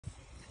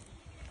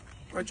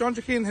Right, John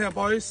Keane here,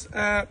 boys.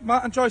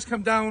 Matt and Joyce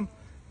come down.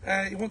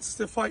 He wants us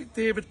to fight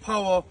David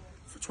Power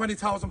for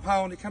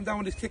 £20,000. He came down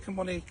with his kicking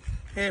money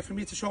here for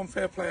me to show him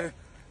fair play.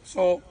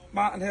 So,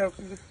 Matt and here,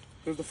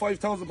 there's the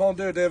 £5,000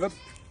 there, David,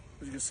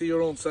 as you can see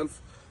your own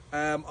self.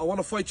 I want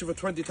to fight you for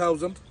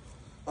 20,000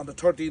 on the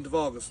 13th of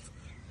August.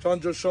 John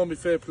just showed me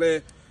fair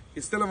play.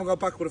 You still haven't got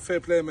back with a fair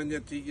play man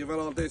yet. You've had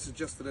all day since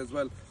yesterday as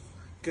well.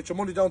 Get your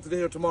money down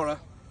today or tomorrow.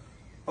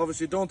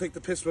 Obviously, don't take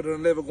the piss with it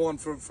and let it go on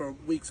for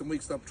weeks and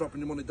weeks, not dropping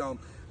your money down.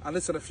 And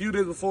listen, a few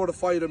days before the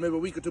fight, or maybe a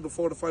week or two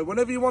before the fight,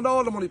 whenever you want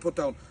all the money put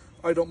down,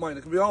 I don't mind.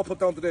 It can be all put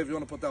down today if you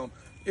want to put down.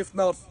 If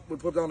not, we'll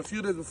put down a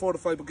few days before the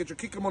fight, but get your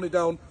kicking money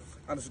down,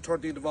 and it's the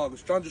 13th of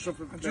August. John just and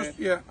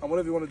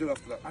whatever you want to do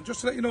after that. And just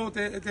to let you know,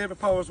 David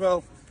Power as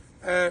well,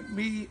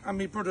 me and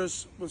my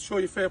brothers will show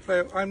you fair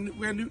play.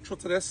 We're neutral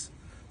to this,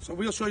 so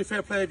we'll show you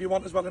fair play if you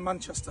want as well in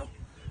Manchester.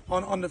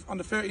 On the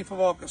 13th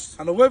of August.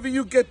 And whoever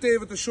you get,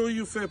 David, to show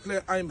you fair play,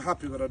 I'm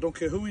happy with it. I don't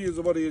care who he is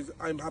or what he is,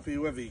 I'm happy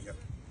whoever you get.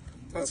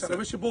 That's it. I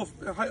wish you both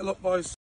a high luck, boys.